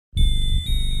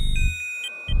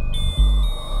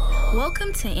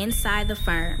Welcome to Inside the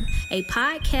Firm, a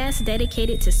podcast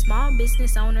dedicated to small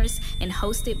business owners and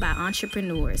hosted by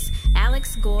entrepreneurs,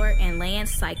 Alex Gore and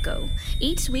Lance Psycho.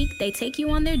 Each week, they take you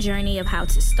on their journey of how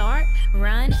to start,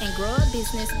 run, and grow a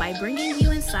business by bringing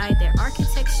you inside their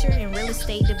architecture and real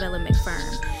estate development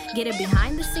firm. Get a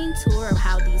behind-the-scenes tour of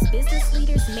how these business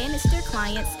leaders manage their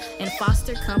clients and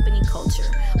foster company culture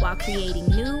while creating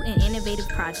new and innovative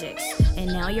projects. And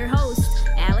now your hosts,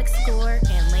 Alex Gore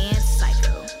and Lance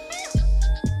Psycho.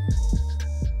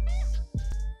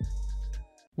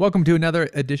 Welcome to another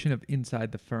edition of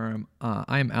Inside the Firm.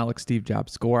 I am Alex Steve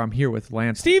Jobs Gore. I'm here with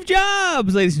Lance Steve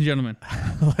Jobs, ladies and gentlemen.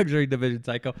 Luxury Division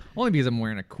Psycho. Only because I'm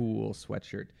wearing a cool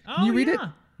sweatshirt. Can you read it?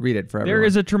 Read it for everyone. There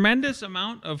is a tremendous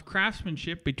amount of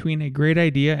craftsmanship between a great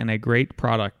idea and a great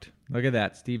product. Look at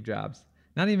that, Steve Jobs.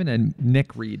 Not even a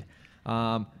Nick Reed.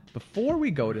 Before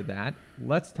we go to that,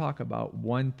 let's talk about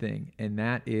one thing, and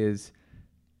that is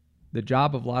the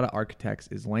job of a lot of architects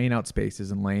is laying out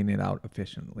spaces and laying it out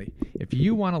efficiently. If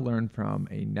you want to learn from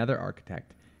another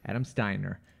architect, Adam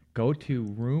Steiner, go to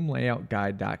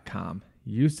roomlayoutguide.com.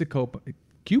 Use the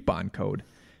coupon code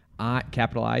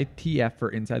capital ITF for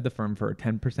Inside the Firm for a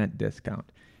 10% discount.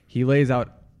 He lays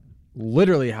out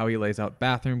literally how he lays out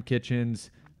bathroom, kitchens,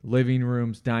 living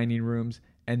rooms, dining rooms,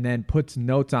 and then puts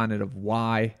notes on it of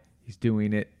why he's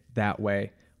doing it that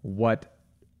way, what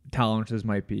tolerances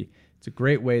might be. It's a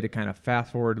great way to kind of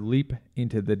fast forward, leap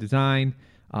into the design,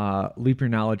 leap your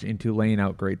knowledge into laying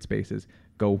out great spaces.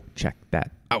 Go check that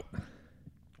out.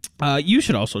 You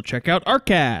should also check out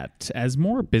ARCAT. As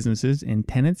more businesses and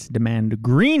tenants demand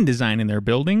green design in their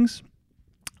buildings,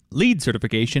 LEED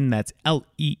certification, that's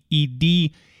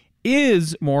LEED,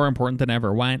 is more important than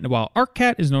ever. While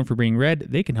ARCAT is known for being red,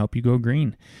 they can help you go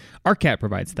green. ARCAT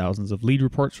provides thousands of LEED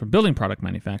reports from building product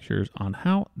manufacturers on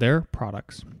how their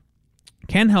products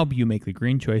can help you make the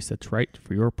green choice that's right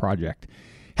for your project.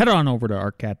 Head on over to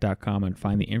arcat.com and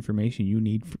find the information you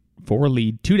need for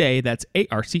LEED today. That's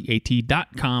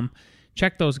arcat.com.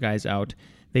 Check those guys out.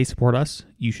 They support us.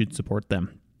 You should support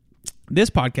them. This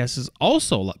podcast is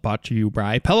also brought to you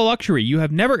by Pella Luxury. You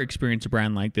have never experienced a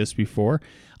brand like this before.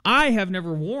 I have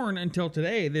never worn until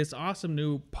today this awesome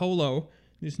new polo,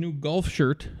 this new golf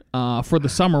shirt for the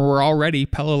summer. We're already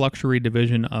Pella Luxury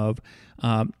division of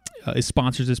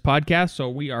sponsors this podcast, so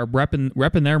we are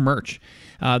repping their merch.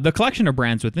 The collection of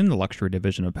brands within the luxury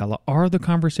division of Pella are the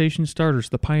conversation starters,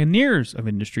 the pioneers of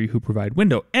industry who provide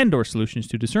window and door solutions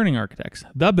to discerning architects,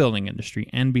 the building industry,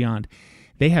 and beyond.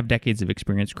 They have decades of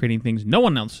experience creating things no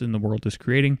one else in the world is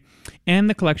creating, and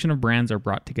the collection of brands are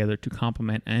brought together to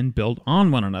complement and build on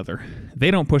one another.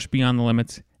 They don't push beyond the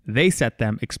limits. They set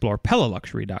them. Explore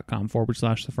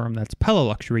PellaLuxury.com/the firm. That's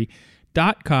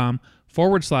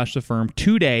PellaLuxury.com/the firm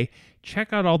today.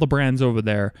 Check out all the brands over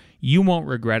there. You won't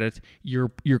regret it. Your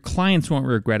clients won't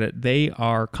regret it. They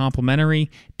are complementary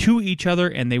to each other,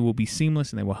 and they will be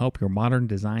seamless, and they will help your modern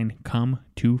design come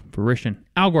to fruition.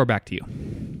 Al Gore, back to you.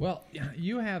 Well,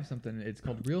 you have something. It's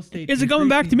called real estate. Is it going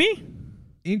back to me?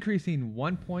 Increasing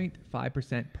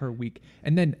 1.5% per week.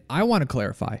 And then I want to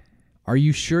clarify. Are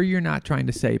you sure you're not trying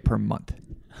to say per month?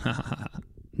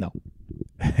 No.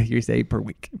 You say per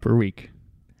week. Per week.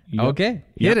 Okay.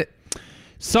 Yep. Get it.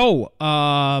 So,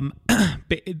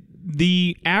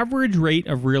 the average rate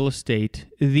of real estate,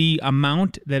 the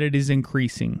amount that it is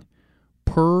increasing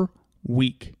per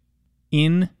week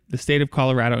in the state of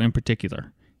Colorado in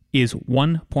particular is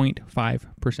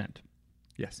 1.5%.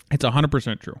 Yes. It's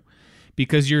 100% true.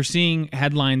 Because you're seeing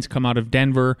headlines come out of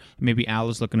Denver, maybe Al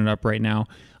is looking it up right now,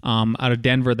 out of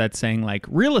Denver that's saying like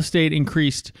real estate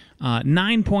increased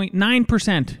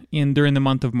 9.9% during the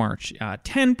month of March,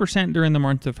 10% during the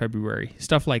month of February,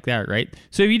 stuff like that, right?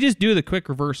 So if you just do the quick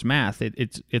reverse math,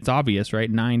 it's obvious,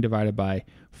 right? 9 divided by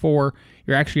 4,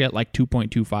 you're actually at like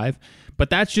 2.25. But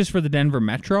that's just for the Denver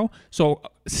metro. So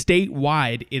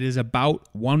statewide, it is about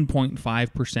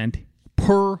 1.5%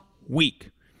 per week.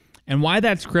 And why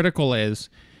that's critical is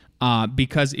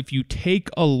because if you take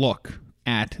a look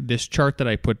at this chart that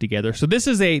I put together, so this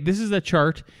is a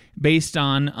chart based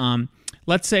on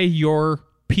let's say your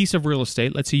piece of real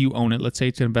estate. Let's say you own it. Let's say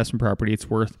it's an investment property. It's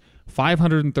worth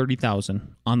 $530,000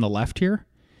 on the left here.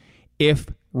 If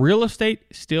real estate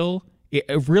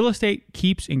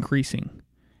keeps increasing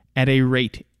at a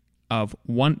rate of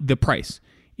the price,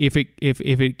 if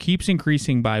it keeps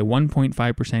increasing by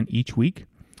 1.5% each week.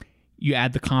 You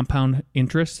add the compound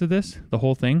interest to this, the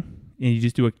whole thing, and you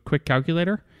just do a quick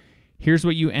calculator. Here's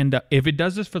what you end up. If it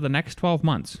does this for the next 12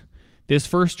 months, this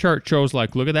first chart shows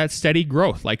like, look at that steady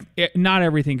growth. Like not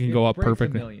everything can go up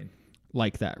perfectly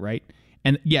like that, right?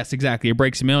 And yes, exactly. It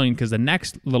breaks $1 million because the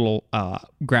next little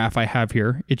graph I have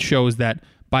here, it shows that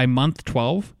by month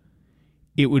 12,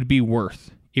 it would be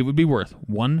worth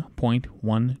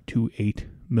 $1.128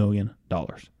 million.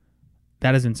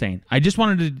 That is insane. I just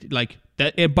wanted to like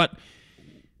that, but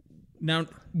now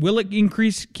will it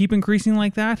keep increasing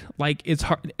like that? Like it's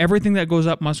hard. Everything that goes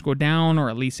up must go down, or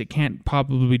at least it can't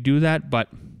probably do that. But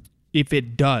if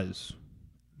it does,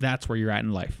 that's where you're at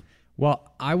in life.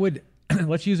 Well, I would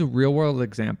let's use a real world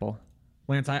example.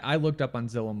 Lance, I looked up on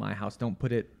Zillow my house. Don't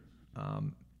put it,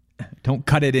 don't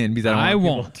cut it in because I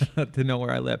want people to know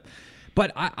where I live.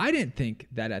 But I didn't think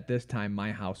that at this time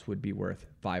my house would be worth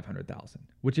 $500,000,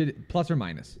 which it plus or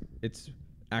minus. It's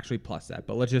actually plus that,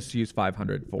 but let's just use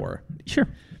 500 for sure.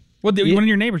 Well, one of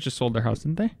your neighbors just sold their house,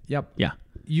 didn't they? Yep. Yeah.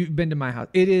 You've been to my house.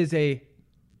 It is a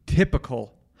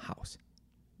typical house.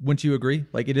 Wouldn't you agree?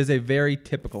 Like it is a very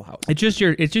typical house. It's just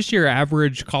your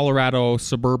average Colorado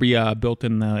suburbia built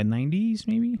in the 90s,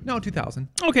 maybe? No, 2000.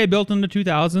 Okay, built in the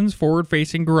 2000s,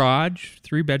 forward-facing garage,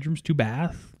 3 bedrooms, 2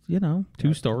 bath, 2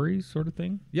 stories sort of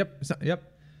thing. Yep. Yep.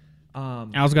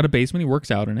 Al's got a basement. He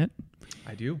works out in it.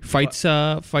 I do. Fights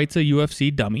a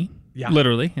UFC dummy. Yeah.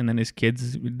 Literally. And then his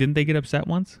kids, didn't they get upset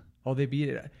once? Oh, they beat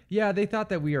it. Yeah, they thought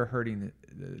that we were hurting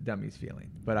the dummy's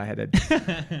feeling, but I had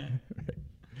to.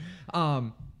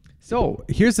 So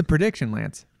here's the prediction,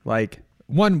 Lance. Like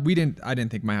one, I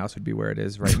didn't think my house would be where it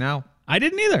is right now. I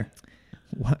didn't either.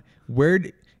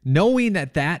 Knowing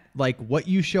that like what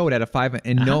you showed at a 5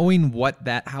 and knowing what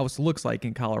that house looks like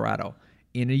in Colorado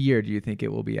in a year, do you think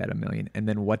it will be at $1 million? And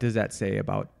then what does that say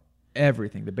about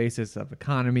everything, the basis of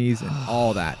economies and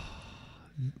all that?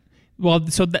 Well,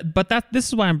 this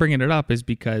is why I'm bringing it up is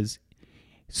because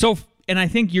and I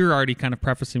think you're already kind of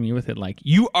prefacing me with it. Like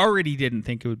you already didn't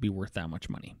think it would be worth that much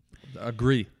money.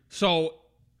 Agree. So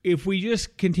if we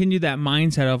just continue that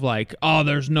mindset of like, oh,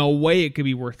 there's no way it could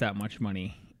be worth that much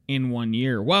money in 1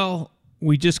 year. Well,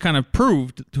 we just kind of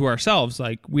proved to ourselves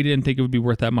like we didn't think it would be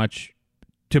worth that much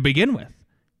to begin with.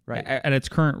 Right. At its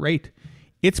current rate.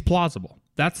 It's plausible.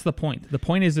 That's the point. The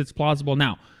point is it's plausible.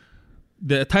 Now,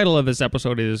 the title of this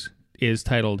episode is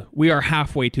titled, We Are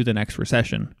Halfway to the Next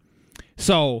Recession.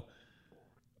 So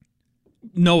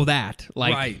know that.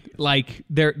 Like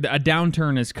a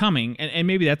downturn is coming. And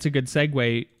maybe that's a good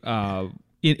segue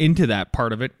into that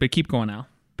part of it. But keep going now.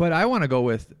 But I want to go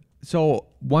with, so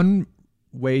one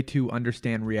way to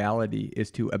understand reality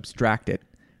is to abstract it.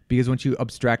 Because once you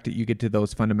abstract it, you get to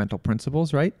those fundamental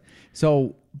principles, right?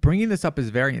 So bringing this up is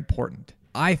very important,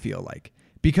 I feel like.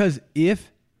 Because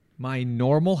if my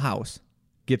normal house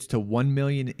gets to 1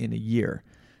 million in a year,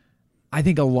 I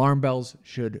think alarm bells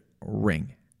should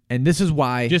ring. And this is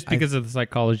why... Just because of the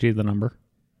psychology of the number?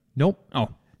 Nope. Oh.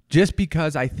 Just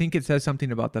because I think it says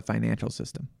something about the financial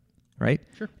system, right?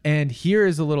 Sure. And here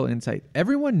is a little insight.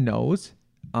 Everyone knows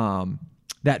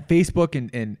that Facebook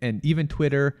and even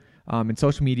Twitter... and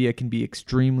social media can be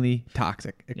extremely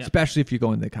toxic, especially if you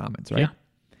go in the comments, right? Yeah.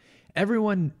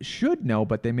 Everyone should know,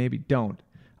 but they maybe don't.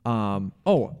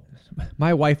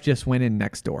 My wife just went in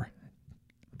Nextdoor.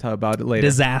 I'll tell you about it later.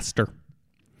 Disaster.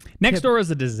 Nextdoor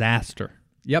is a disaster.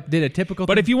 Yep, did a typical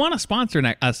But thing. if you want to sponsor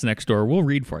us Nextdoor, we'll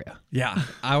read for you. Yeah,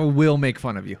 I will make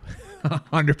fun of you.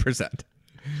 100%.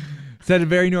 Said a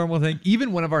very normal thing.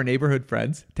 Even one of our neighborhood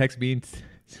friends texts me and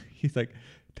he's like,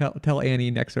 Tell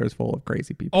Annie Nextdoor is full of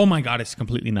crazy people. Oh my God, it's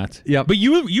completely nuts. Yep. But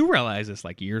you realized this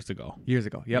like years ago. Years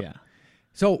ago, yep. Yeah.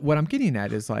 So what I'm getting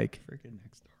at is like, Freaking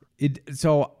Nextdoor.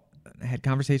 So I had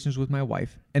conversations with my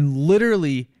wife, and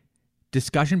literally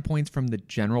discussion points from the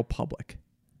general public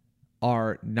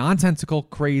are nonsensical,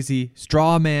 crazy,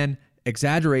 straw man,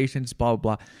 exaggerations, blah,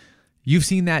 blah, blah. You've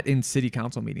seen that in city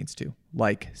council meetings too.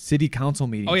 Like city council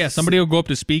meetings. Oh yeah, somebody will go up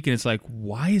to speak and it's like,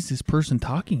 why is this person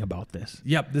talking about this?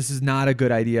 Yep, this is not a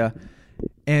good idea.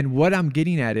 And what I'm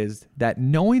getting at is that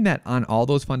knowing that on all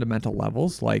those fundamental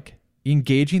levels, like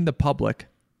engaging the public,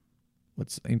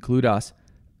 let's include us,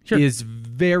 Sure. is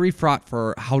very fraught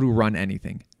for how to run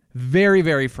anything. Very,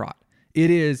 very fraught.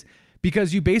 It is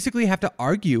because you basically have to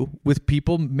argue with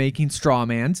people making straw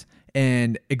mans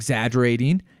and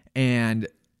exaggerating and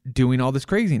doing all this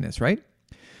craziness, right?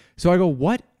 So I go,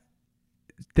 what?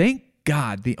 Thank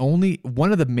God,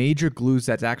 one of the major glues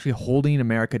that's actually holding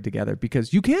America together,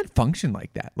 because you can't function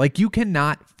like that. Like you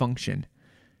cannot function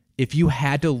if you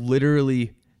had to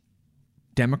literally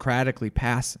democratically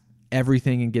pass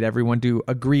everything and get everyone to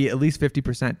agree at least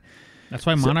 50%. That's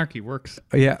why monarchy works.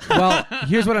 Yeah. Well,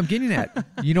 here's what I'm getting at.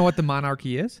 You know what the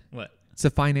monarchy is? What? It's a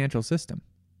financial system.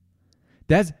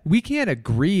 We can't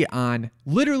agree on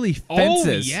literally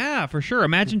fences. Oh yeah, for sure.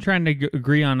 Imagine trying to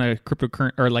agree on a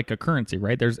cryptocurrency or like a currency,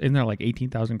 right? Isn't there like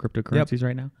 18,000 cryptocurrencies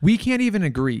right now? We can't even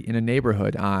agree in a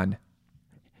neighborhood on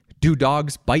Do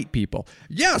dogs bite people?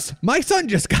 Yes, my son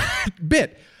just got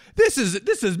bit. This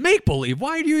is make believe.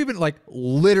 Why do you even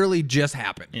literally just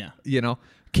happened? Yeah.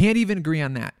 Can't even agree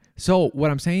on that. So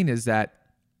what I'm saying is that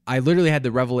I literally had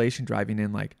the revelation driving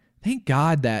in, thank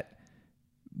God that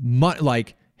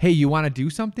hey, you want to do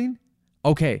something?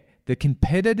 Okay, the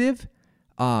competitive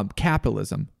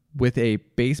capitalism with a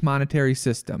base monetary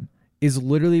system is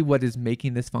literally what is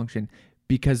making this function,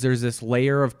 because there's this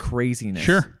layer of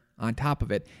craziness on top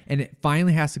of it. And it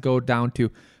finally has to go down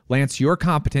to, Lance, you're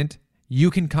competent. You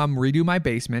can come redo my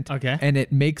basement. Okay. And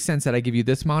it makes sense that I give you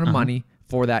this amount of money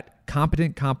for that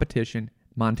competent competition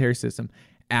monetary system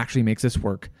actually makes this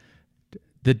work.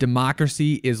 The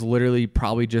democracy is literally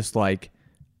probably just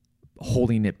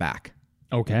holding it back.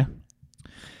 Okay.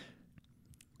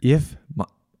 If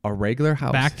a regular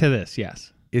house Back to this,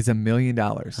 yes. is $1 million,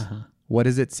 what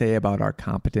does it say about our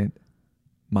competent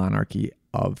monarchy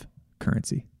of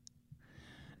currency?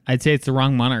 I'd say it's the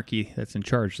wrong monarchy that's in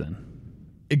charge then.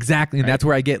 Exactly. And that's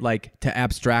where I get to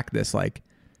abstract this,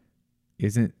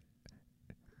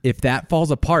 if that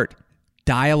falls apart,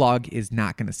 dialogue is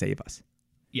not going to save us.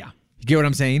 Yeah. You get what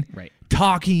I'm saying? Right.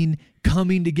 Talking,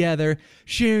 coming together,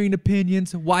 sharing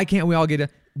opinions. Why can't we all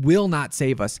will not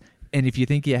save us. And if you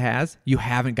think it has, you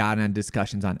haven't gotten on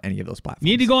discussions on any of those platforms.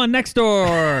 You need to go on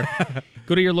Nextdoor.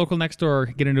 Go to your local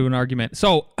Nextdoor, get into an argument.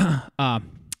 So,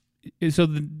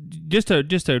 just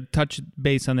to touch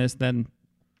base on this, then.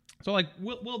 So,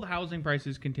 will the housing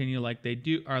prices continue like they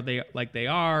do? Are they like they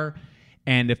are?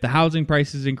 And if the housing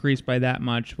prices increase by that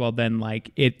much, well, then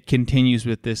it continues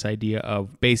with this idea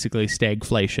of basically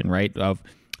stagflation, right? Of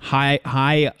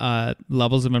high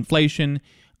levels of inflation.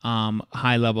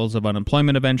 High levels of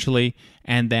unemployment eventually,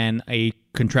 and then a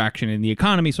contraction in the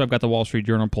economy. So I've got the Wall Street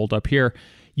Journal pulled up here.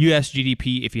 U.S.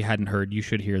 GDP, if you hadn't heard, you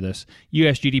should hear this.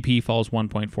 U.S. GDP falls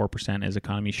 1.4% as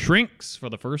economy shrinks for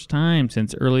the first time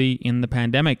since early in the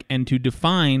pandemic. And to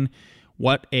define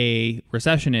what a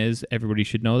recession is, everybody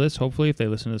should know this, hopefully, if they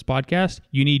listen to this podcast.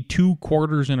 You need 2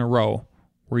 quarters in a row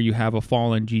where you have a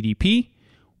fall in GDP.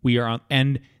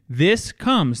 This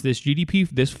GDP,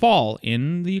 this fall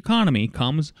in the economy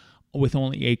comes with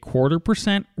only a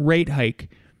 0.25% rate hike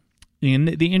in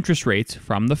the interest rates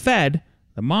from the Fed,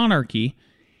 the monarchy.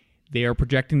 They are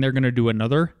projecting they're going to do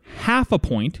another 0.5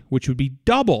 point, which would be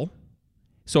double.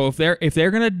 So if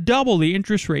they're going to double the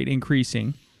interest rate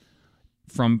increasing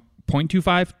from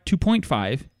 0.25 to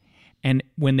 0.5, and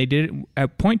when they did it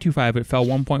at 0.25, it fell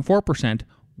 1.4%.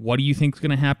 What do you think is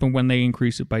going to happen when they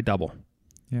increase it by double?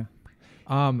 Yeah.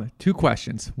 2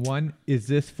 questions. One, is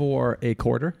this for a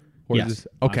quarter? Or Yes. Is this,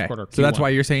 okay. Quarter, so that's Q1. why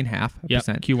you're saying 0.5%. Yep,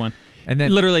 Q1. And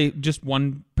then literally just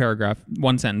one paragraph,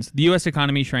 one sentence. The U.S.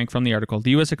 economy shrank from the article.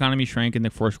 The U.S. economy shrank in the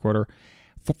first quarter.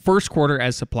 First quarter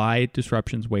as supply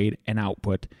disruptions weighed and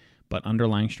output, but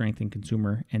underlying strength in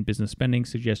consumer and business spending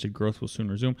suggested growth will soon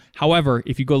resume. However,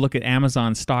 if you go look at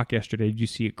Amazon stock yesterday, did you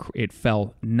see it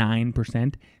fell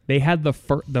 9%? They had the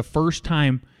first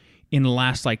time in the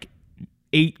last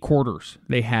 8 quarters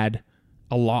they had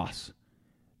a loss.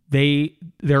 Their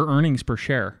earnings per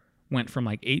share went from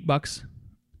 $8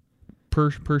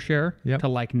 per share to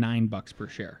 $9 per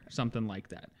share, something like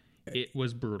that. It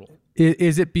was brutal.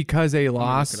 Is it because a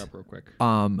loss Look it up real quick.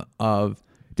 of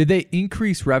did they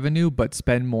increase revenue but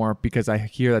spend more because I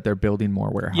hear that they're building more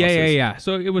warehouses? Yeah.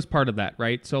 So it was part of that,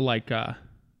 right? So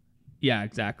yeah,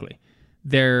 exactly.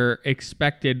 Their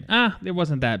expected it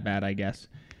wasn't that bad, I guess.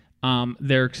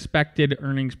 Their expected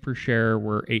earnings per share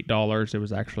were $8. It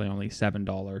was actually only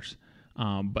 $7.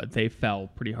 But they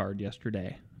fell pretty hard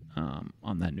yesterday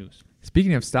on that news.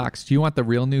 Speaking of stocks, do you want the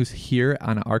real news here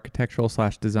on an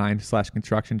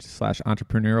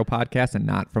architectural/design/construction/entrepreneurial podcast and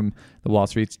not from the Wall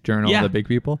Street Journal of the big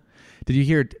people? Did you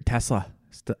hear Tesla?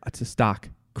 It's a stock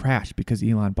crash because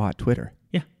Elon bought Twitter.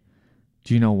 Yeah.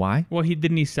 Do you know why? Well,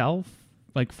 didn't he sell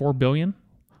 $4 billion?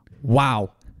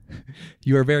 Wow.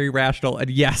 You are very rational.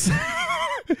 And yes,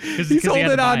 he sold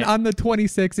it on the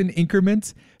 26 in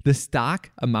increments. The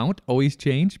stock amount always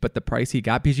changed, but the price he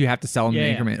got, because you have to sell in the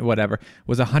increment, whatever,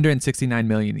 was $169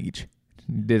 million each.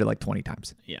 Did it 20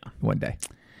 times. Yeah. One day.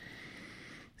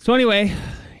 So anyway,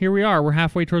 here we are. We're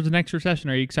halfway towards the next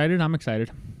recession. Are you excited? I'm excited.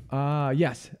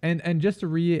 Yes. And just to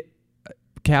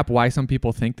recap why some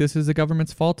people think this is the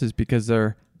government's fault is because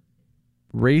they're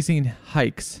raising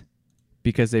hikes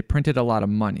because they printed a lot of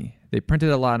money. They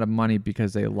printed a lot of money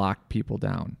because they locked people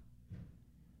down.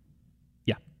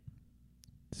 Yeah.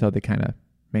 So they kind of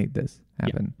made this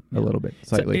happen a little bit,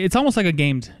 slightly. So it's almost like a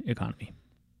gamed economy.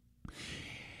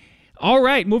 All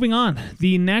right, moving on.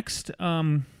 The next...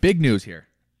 big news here.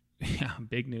 Yeah,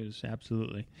 big news,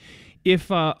 absolutely. If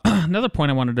another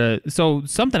point I wanted to, so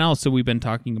something else that we've been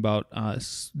talking about,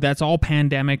 that's all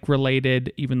pandemic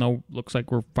related, even though looks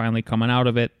like we're finally coming out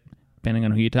of it, depending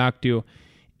on who you talk to,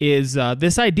 is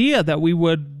this idea that we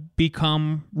would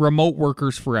become remote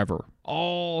workers forever.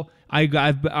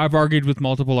 I've argued with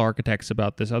multiple architects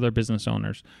about this, other business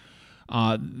owners,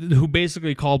 who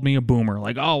basically called me a boomer.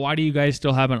 Like, oh, why do you guys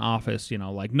still have an office? You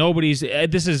know, like nobody's.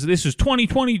 This is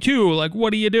 2022. Like,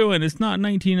 what are you doing? It's not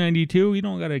 1992. You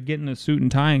don't got to get in a suit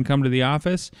and tie and come to the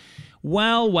office.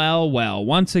 Well.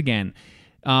 Once again,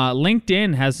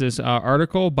 LinkedIn has this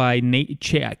article by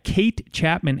Kate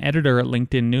Chapman, editor at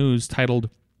LinkedIn News, titled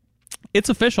 "It's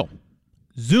Official: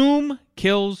 Zoom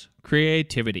Kills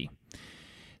Creativity."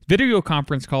 Video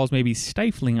conference calls may be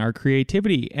stifling our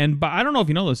creativity. And I don't know if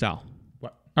you know this, Al.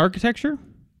 What? Architecture,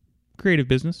 creative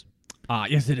business.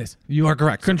 Yes, it is. You are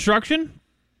correct. Construction,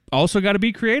 also got to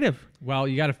be creative. Well,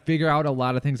 you got to figure out a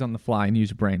lot of things on the fly and use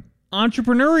your brain.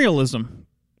 Entrepreneurialism,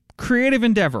 creative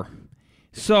endeavor.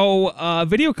 So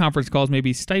video conference calls may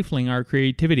be stifling our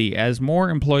creativity. As more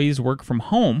employees work from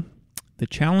home, the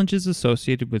challenges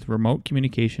associated with remote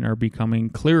communication are becoming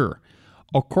clearer.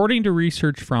 According to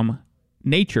research from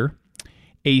Nature,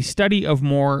 a study of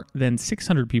more than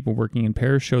 600 people working in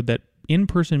pairs showed that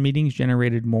in-person meetings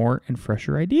generated more and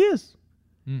fresher ideas.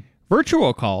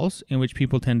 Virtual calls, in which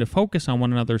people tend to focus on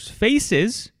one another's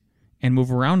faces and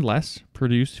move around less,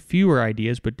 produced fewer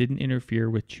ideas but didn't interfere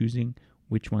with choosing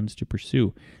which ones to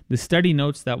pursue. The study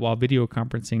notes that while video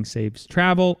conferencing saves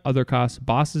travel, other costs,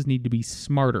 bosses need to be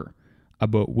smarter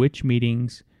about which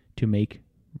meetings to make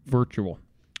virtual.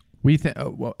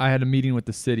 I had a meeting with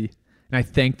the city, and I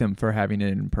thanked them for having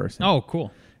it in person. Oh,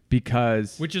 cool.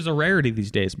 Because which is a rarity these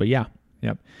days, but yeah.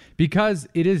 Yep. Because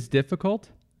it is difficult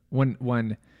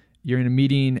when you're in a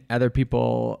meeting, other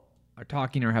people are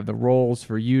talking or have the roles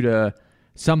for you to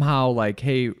somehow like,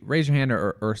 hey, raise your hand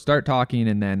or start talking,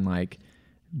 and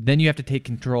then you have to take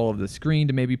control of the screen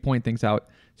to maybe point things out.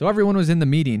 So everyone was in the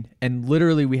meeting, and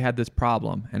literally we had this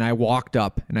problem, and I walked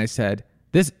up and I said,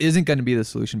 this isn't going to be the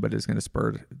solution, but it's going to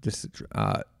spur this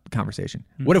conversation.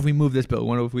 Mm-hmm. What if we move this bill?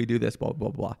 What if we do this? Blah, blah,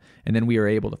 blah. And then we were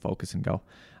able to focus and go.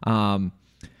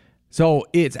 So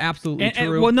it's absolutely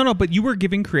true. But you were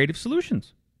giving creative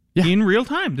solutions in real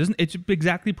time. It's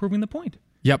exactly proving the point.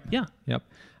 Yep. Yeah. Yep.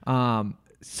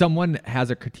 Someone has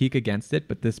a critique against it,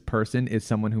 but this person is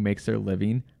someone who makes their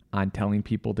living on telling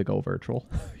people to go virtual.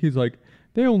 He's like,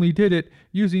 they only did it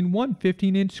using one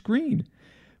 15-inch screen.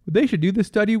 They should do the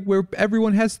study where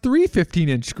everyone has 3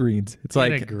 15-inch screens. It's Get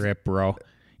like a grip, bro.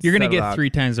 You're going to get 3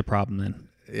 times the problem then.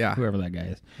 Yeah. Whoever that guy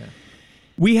is. Yeah.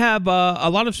 We have a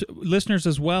lot of listeners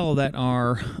as well that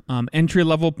are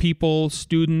entry-level people,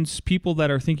 students, people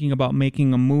that are thinking about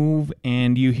making a move.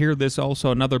 And you hear this also,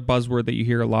 another buzzword that you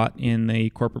hear a lot in the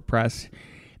corporate press,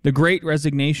 the Great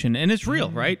Resignation. And it's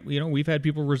real, right? You know, we've had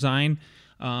people resign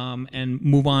and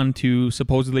move on to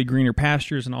supposedly greener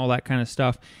pastures and all that kind of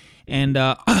stuff. And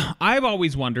I've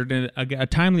always wondered, and a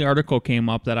timely article came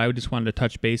up that I just wanted to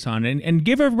touch base on and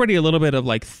give everybody a little bit of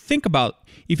think about,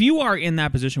 if you are in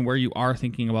that position where you are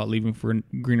thinking about leaving for a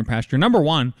greener pasture, number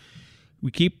one,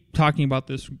 we keep talking about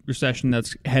this recession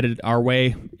that's headed our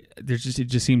way. It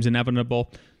just seems inevitable.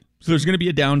 So there's going to be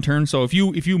a downturn. So if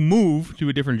you move to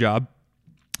a different job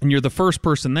and you're the first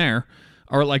person there,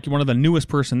 or like one of the newest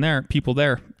people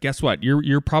there, guess what?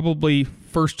 You're probably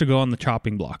first to go on the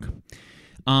chopping block.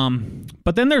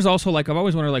 But then there's also I've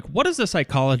always wondered what is the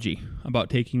psychology about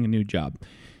taking a new job?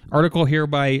 Article here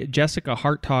by Jessica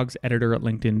Hartogs, editor at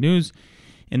LinkedIn News,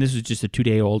 and this is just a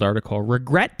 2-day-old article.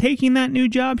 Regret taking that new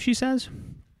job, she says.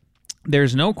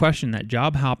 There's no question that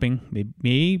job hopping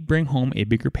may bring home a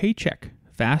bigger paycheck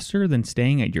faster than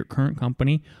staying at your current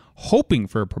company, hoping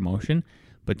for a promotion,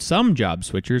 but some job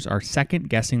switchers are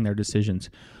second-guessing their decisions.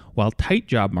 While tight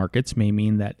job markets may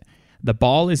mean that the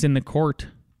ball is in the court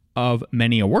of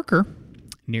many a worker,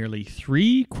 nearly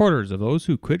 3/4 of those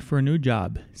who quit for a new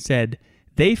job said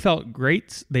they felt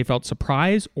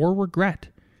surprise or regret,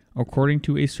 according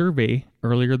to a survey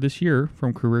earlier this year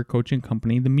from career coaching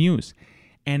company The Muse.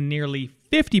 And nearly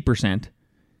 50%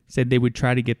 said they would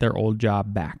try to get their old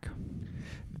job back.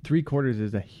 3/4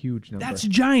 is a huge number. That's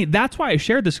giant. That's why I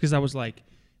shared this, because I was like,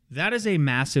 that is a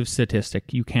massive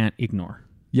statistic you can't ignore.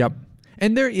 Yep.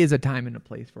 And there is a time and a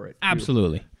place for it, too.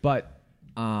 Absolutely. But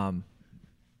I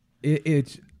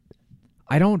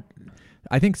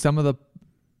think some of the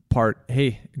part,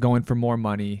 hey, going for more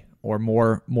money or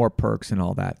more perks and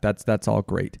all that's all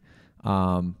great.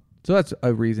 So that's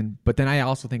a reason. But then I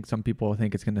also think some people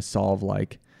think it's going to solve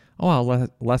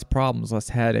less problems, less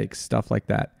headaches, stuff like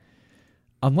that.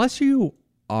 Unless you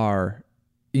are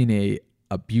in a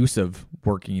abusive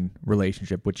working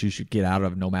relationship, which you should get out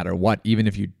of no matter what, even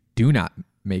if you do not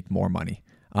make more money.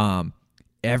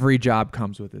 Every job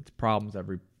comes with its problems.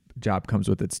 Every job comes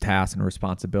with its tasks and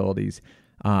responsibilities.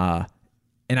 And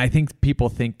I think people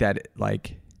think that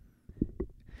like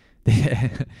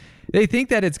they think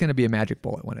that it's going to be a magic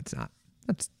bullet when it's not.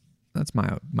 That's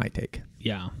my take.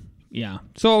 Yeah.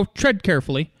 So tread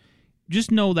carefully. Just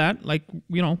know that, like,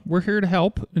 we're here to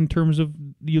help in terms of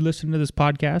you listening to this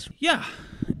podcast. Yeah.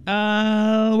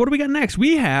 What do we got next?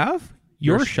 We have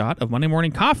your shot of Monday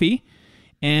Morning Coffee.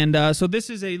 And so this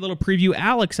is a little preview.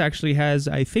 Alex actually has,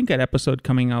 I think, an episode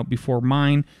coming out before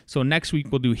mine. So next week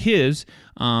we'll do his.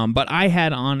 But I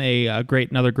had on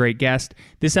another great guest.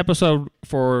 This episode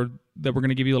that we're going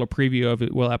to give you a little preview of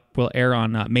it will air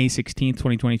on May 16th,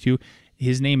 2022.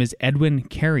 His name is Edwin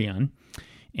Carrion.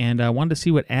 And I wanted to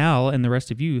see what Al and the rest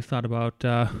of you thought about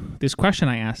this question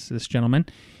I asked this gentleman.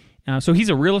 So he's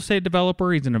a real estate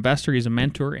developer, he's an investor, he's a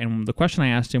mentor, and the question I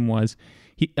asked him was,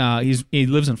 he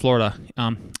lives in Florida.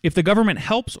 If the government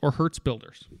helps or hurts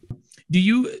builders? Do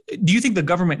you think the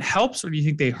government helps, or do you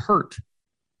think they hurt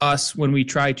us when we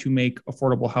try to make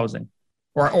affordable housing,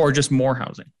 or just more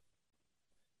housing?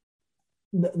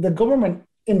 The government,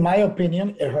 in my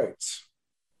opinion, it hurts.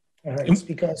 It hurts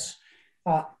because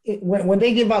when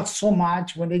they give out so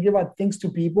much, when they give out things to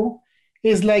people,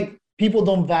 it's like people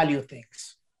don't value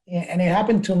things. And it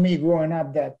happened to me growing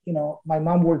up that, my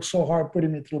mom worked so hard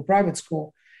putting me through private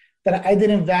school that I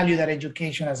didn't value that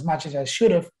education as much as I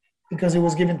should have because it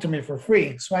was given to me for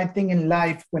free. So I think in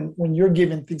life, when you're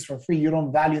given things for free, you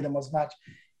don't value them as much,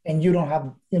 and you don't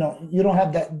have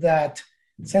that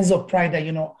sense of pride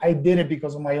that, I did it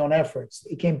because of my own efforts.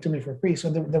 It came to me for free.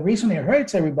 So the reason it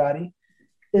hurts everybody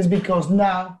is because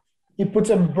now it puts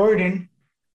a burden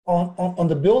on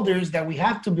the builders that we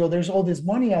have to build. There's all this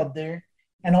money out there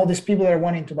and all these people that are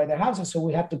wanting to buy their houses, so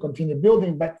we have to continue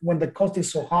building. But when the cost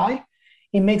is so high,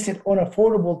 it makes it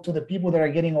unaffordable to the people that are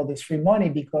getting all this free money,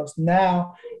 because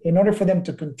now, in order for them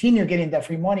to continue getting that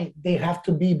free money, they have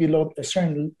to be below a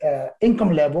certain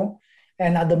income level.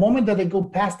 And at the moment that they go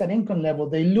past that income level,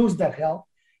 they lose that help.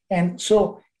 And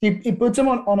so it puts them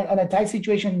on a tight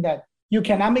situation that you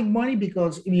cannot make money,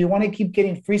 because if you want to keep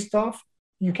getting free stuff,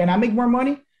 you cannot make more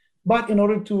money. But in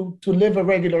order to live a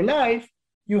regular life,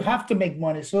 you have to make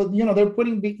money. So, they're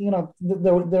putting,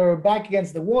 their back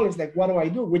against the wall. It's like, what do I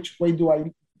do? Which way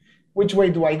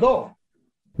do I go?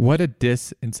 What a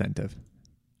disincentive.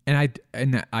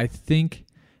 And I think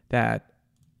that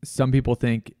some people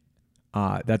think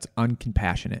that's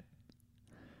uncompassionate.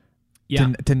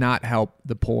 Yeah. To not help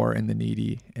the poor and the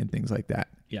needy and things like that.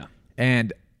 Yeah.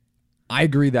 And I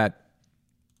agree that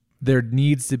there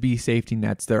needs to be safety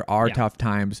nets. There are tough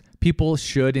times. People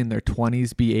should, in their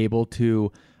 20s, be able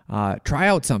to try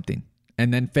out something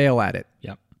and then fail at it.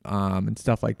 Yep. And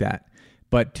stuff like that.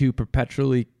 But to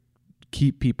perpetually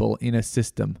keep people in a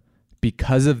system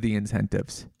because of the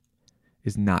incentives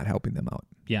is not helping them out.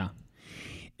 Yeah.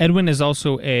 Edwin is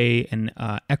also an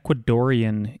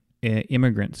Ecuadorian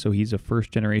immigrant, so he's a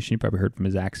first generation. You probably heard from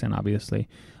his accent, obviously.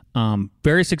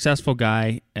 Very successful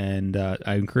guy, and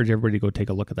I encourage everybody to go take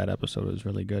a look at that episode. It was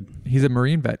really good. He's a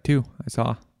Marine vet too. I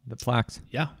saw the flax.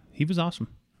 Yeah, he was awesome.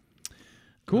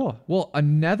 Cool. Well,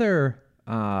 another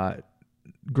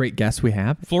great guest we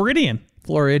have, Floridian,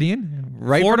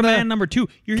 right? Florida man number 2.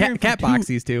 You're hearing cat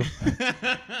boxies too.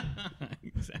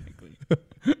 Exactly.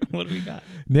 What do we got?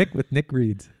 Nick with Nick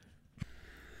Reads.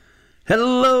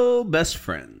 Hello, best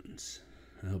friends.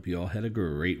 I hope you all had a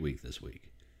great week this week.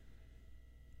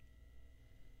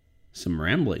 Some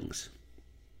ramblings.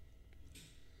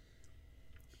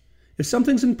 If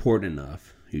something's important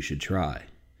enough, you should try,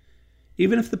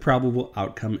 even if the probable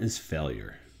outcome is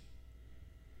failure.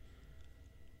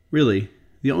 Really,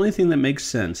 the only thing that makes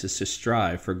sense is to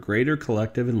strive for greater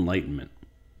collective enlightenment.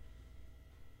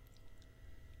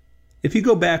 If you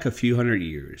go back a few hundred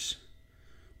years,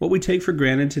 what we take for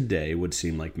granted today would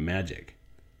seem like magic.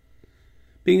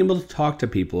 Being able to talk to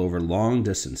people over long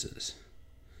distances,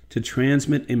 to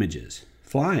transmit images,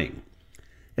 flying,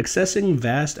 accessing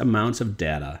vast amounts of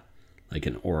data like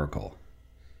an oracle.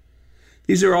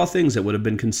 These are all things that would have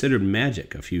been considered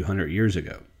magic a few hundred years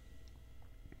ago.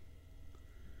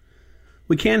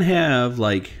 We can't have,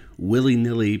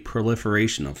 willy-nilly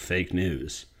proliferation of fake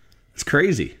news. It's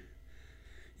crazy.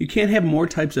 You can't have more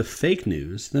types of fake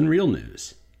news than real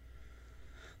news.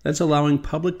 That's allowing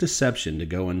public deception to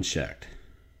go unchecked.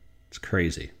 It's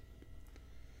crazy.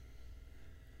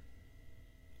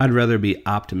 I'd rather be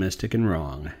optimistic and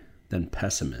wrong than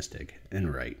pessimistic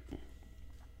and right.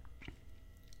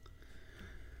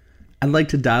 I'd like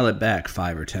to dial it back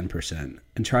 5 or 10%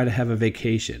 and try to have a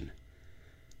vacation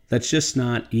that's just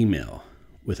not email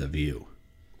with a view.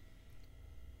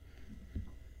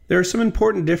 There are some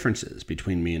important differences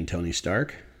between me and Tony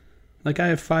Stark. Like, I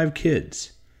have 5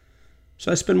 kids,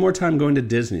 so I spend more time going to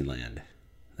Disneyland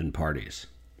than parties.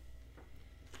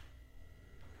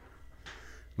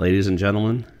 Ladies and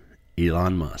gentlemen,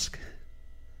 Elon Musk.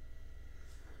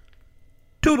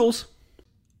 Toodles.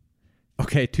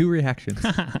 Okay, 2 reactions.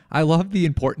 I love the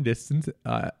important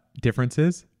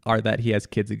differences are that he has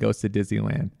kids and goes to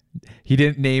Disneyland. He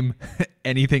didn't name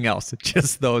anything else,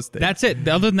 just those things. That's it.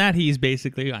 Other than that, he's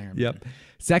basically Iron Man. Yep.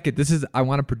 Second, I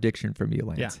want a prediction from you,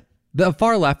 Lance. Yeah. The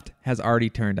far left has already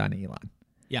turned on Elon.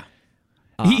 Yeah.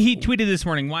 He tweeted this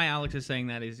morning. Why Alex is saying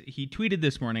that is he tweeted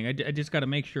this morning. I just got to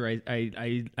make sure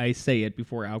I say it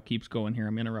before Al keeps going here.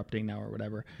 I'm interrupting now or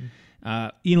whatever.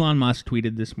 Elon Musk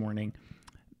tweeted this morning,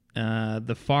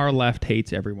 the far left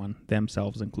hates everyone,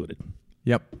 themselves included.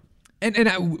 Yep.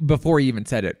 And before he even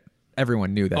said it,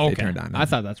 everyone knew that they turned on him. I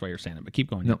thought that's why you're saying it, but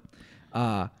keep going.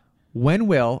 No. When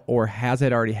will, or has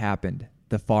it already happened,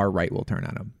 the far right will turn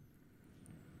on him?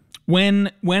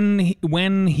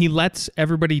 When he lets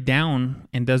everybody down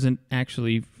and doesn't finish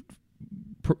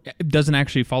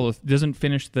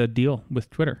the deal with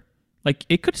Twitter, like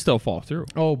it could still fall through.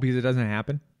 Oh, because it doesn't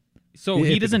happen? So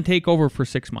he doesn't take over for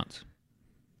 6 months.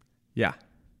 Yeah.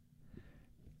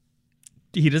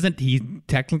 He doesn't. He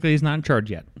technically is not in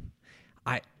charge yet.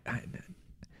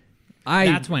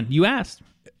 That's when you asked.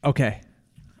 Okay.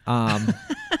 But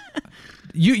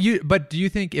do you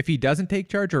think if he doesn't take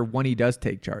charge or when he does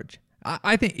take charge?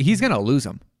 I think he's going to lose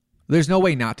him. There's no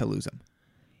way not to lose him.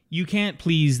 You can't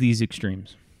please these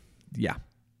extremes. Yeah.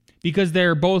 Because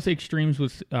they're both extremes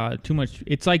with too much.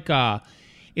 It's like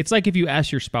if you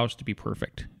ask your spouse to be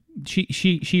perfect.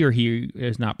 She or he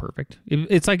is not perfect.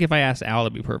 It's like if I asked Al to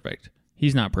be perfect.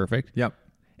 He's not perfect. Yep.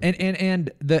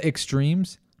 And the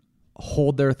extremes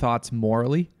hold their thoughts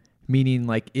morally, meaning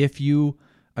like if you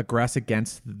aggress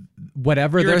against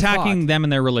whatever you're their attacking thought, them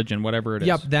and their religion, whatever it is.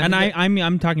 Yep. And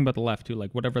I'm talking about the left too,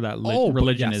 like whatever that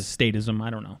religion is, statism. I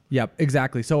don't know. Yep.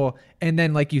 Exactly. So and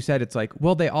then like you said, it's like,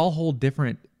 well, they all hold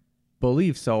different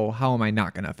beliefs, so how am I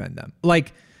not going to offend them?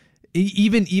 Like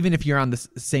even if you're on the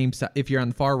same side, if you're on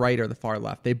the far right or the far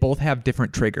left, they both have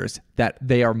different triggers that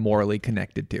they are morally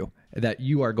connected to, that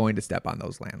you are going to step on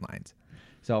those landlines.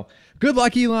 So good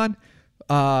luck, Elon.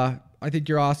 I think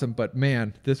you're awesome, but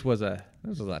man, this was a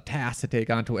task to take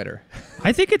on Twitter.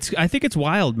 I think it's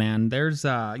wild, man. There's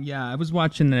I was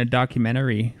watching a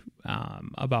documentary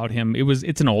about him.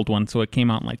 It's an old one, so it came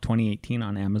out in like 2018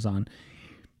 on Amazon.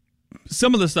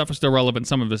 Some of the stuff is still relevant,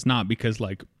 some of it's not, because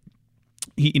like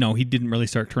he didn't really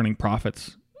start turning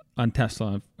profits on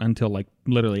Tesla until like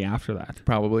literally after that.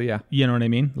 Probably, yeah. You know what I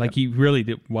mean? Like he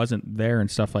really wasn't there and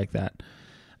stuff like that.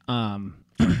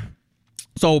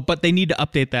 So, but they need to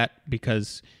update that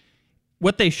because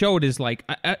what they showed is like,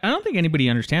 I don't think anybody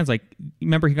understands. Like,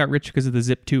 remember he got rich because of the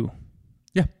Zip 2.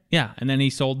 Yeah. Yeah. And then he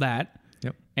sold that.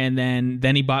 Yep. And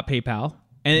then he bought PayPal.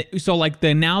 And so like the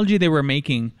analogy they were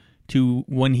making to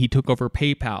when he took over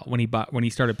PayPal, when he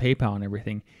started PayPal and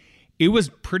everything, it was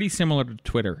pretty similar to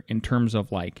Twitter in terms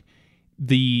of like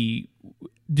the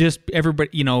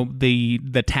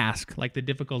task, like the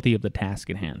difficulty of the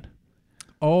task at hand.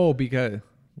 Oh, because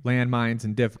landmines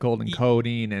and difficult and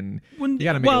coding and you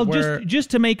got to make it work.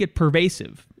 just to make it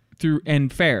pervasive through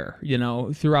and fair,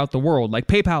 throughout the world. Like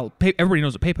PayPal, everybody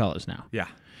knows what PayPal is now. Yeah.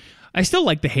 I still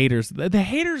like the haters. The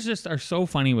haters just are so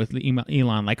funny with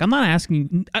Elon. Like, I'm not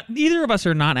asking, neither of us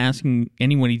are not asking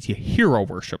anyone to hero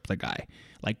worship the guy.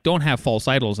 Like, don't have false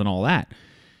idols and all that.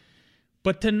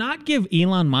 But to not give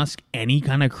Elon Musk any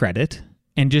kind of credit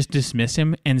and just dismiss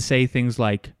him and say things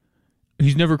like,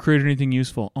 he's never created anything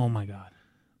useful. Oh my God.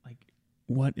 Like,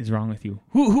 what is wrong with you?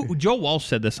 Who Joe Walsh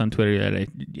said this on Twitter the other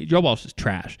day. Joe Walsh is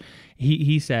trash.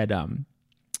 He said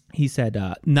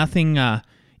nothing,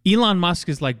 Elon Musk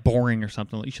is like boring or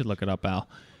something. You should look it up, Al.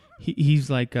 He's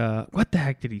like, what the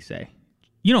heck did he say?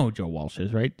 You know who Joe Walsh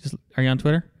is, right? Are you on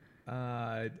Twitter?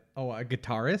 A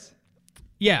guitarist?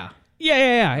 Yeah.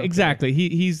 Okay. Exactly.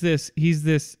 He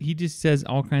just says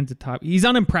all kinds of he's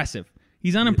unimpressive.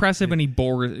 And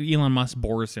Elon Musk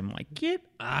bores him. Like, get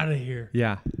out of here.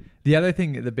 Yeah. The other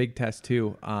thing, the big test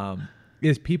too,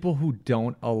 is people who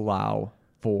don't allow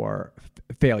for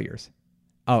failures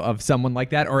of someone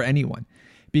like that or anyone.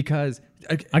 Because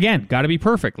again, got to be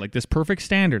perfect, like this perfect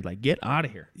standard. Like, get out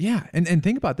of here. Yeah, and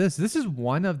think about this. This is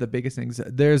one of the biggest things.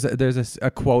 There's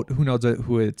a quote. Who knows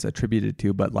who it's attributed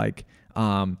to? But like,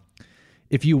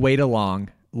 if you wait long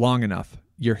enough,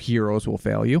 your heroes will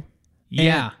fail you.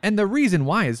 Yeah. And the reason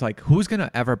why is like, who's going to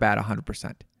ever bat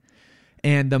 100%?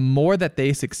 And the more that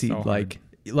they succeed, So hard.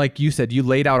 like you said, you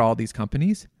laid out all these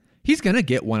companies, he's going to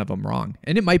get one of them wrong.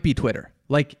 And it might be Twitter.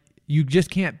 Like, you just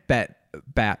can't bat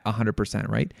 100%,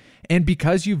 right? And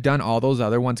because you've done all those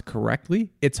other ones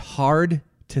correctly, it's hard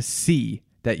to see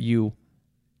that you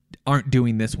aren't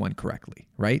doing this one correctly,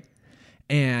 right?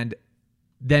 And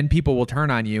then people will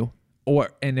turn on you,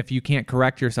 and if you can't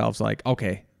correct yourselves, like,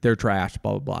 okay, they're trash,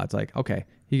 blah, blah, blah. It's like, okay,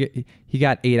 he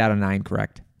got 8 out of 9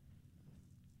 correct.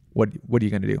 What are you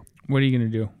going to do? What are you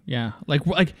going to do? Yeah.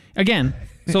 Like again,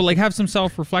 so like have some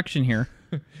self-reflection here.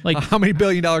 Like, How many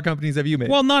billion-dollar companies have you made?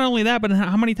 well, not only that, but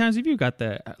how many times have you got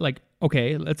like,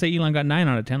 okay, let's say Elon got 9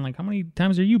 out of 10. Like, how many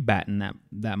times are you batting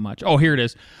that much? Oh, here it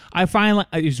is.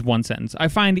 It's one sentence. I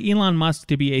find Elon Musk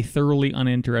to be a thoroughly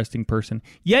uninteresting person,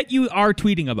 yet you are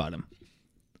tweeting about him.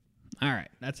 All right,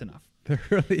 that's enough.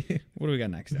 Really? What do we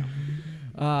got next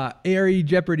now? Airy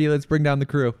Jeopardy, let's bring down the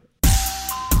crew.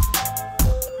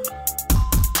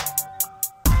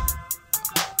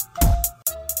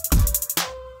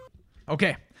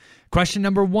 Okay, question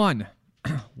number 1.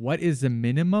 What is the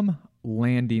minimum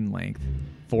landing length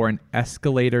for an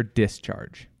escalator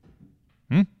discharge?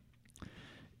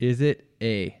 Is it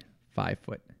A, 5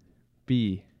 foot,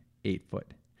 B, 8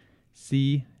 foot,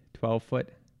 C, 12 foot,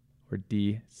 or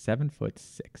D, 7 foot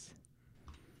 6?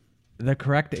 The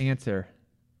correct answer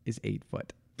is 8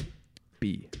 foot.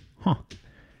 B. Huh.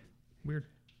 Weird.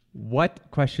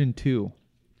 Question 2.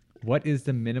 What is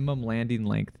the minimum landing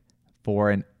length for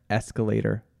an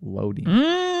escalator loading?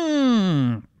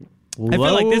 I feel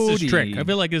like this is trick. I Loading.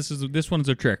 feel like this one's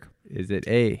a trick. Is it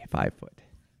A, 5 foot,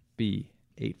 B,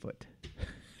 8 foot,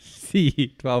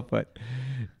 C, 12 foot,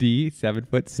 D, 7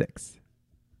 foot 6?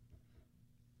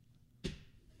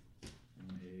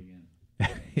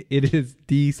 It is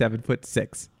D, 7 foot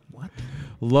 6. What?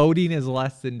 Loading is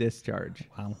less than discharge.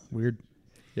 Wow. Weird.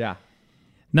 Yeah.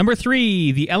 Number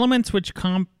 3, the elements which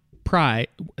comprise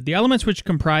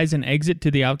an exit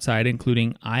to the outside,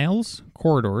 including aisles,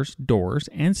 corridors, doors,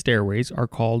 and stairways, are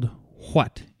called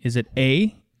what? Is it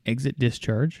A, exit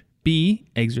discharge, B,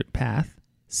 exit path,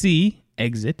 C,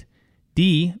 exit,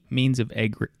 D, means of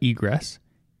egress,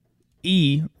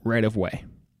 E, right of way?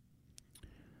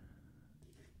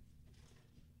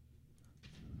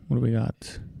 What do we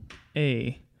got?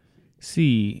 A,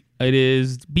 C, it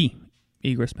is B,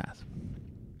 egress path.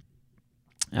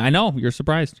 I know, you're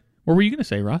surprised. What were you going to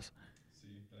say, Ross?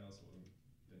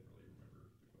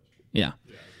 Yeah.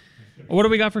 What do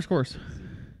we got for scores?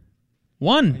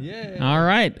 1. Yeah. All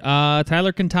right.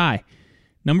 Tyler can tie.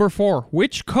 Number 4.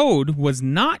 Which code was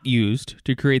not used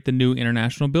to create the new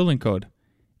International Building Code?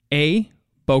 A,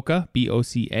 BOCA,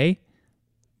 B-O-C-A.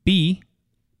 B,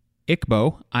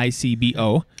 ICBO,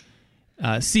 I-C-B-O.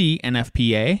 C,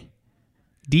 NFPA.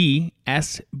 D,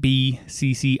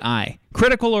 SBCCI.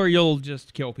 Critical, or you'll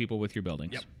just kill people with your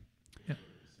buildings. Yep.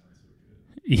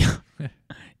 Yeah.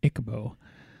 ICBO.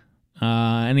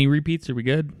 Any repeats? Are we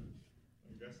good?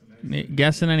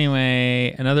 Guessing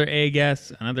anyway. Another A guess.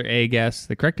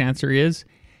 The correct answer is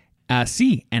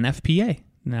C, NFPA.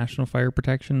 National Fire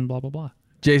Protection, blah, blah, blah.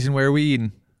 Jason, where are we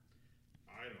eating?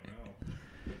 I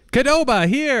don't know. Qdoba,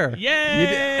 here.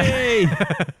 Yay!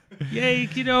 Yay,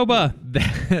 Qdoba.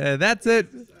 That's it.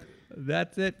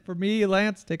 That's it for me.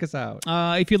 Lance, take us out.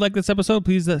 If you like this episode,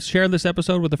 please share this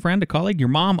episode with a friend, a colleague, your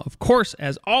mom, of course,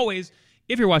 as always.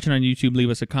 If you're watching on YouTube, leave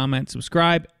us a comment,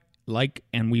 subscribe, like,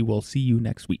 and we will see you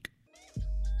next week.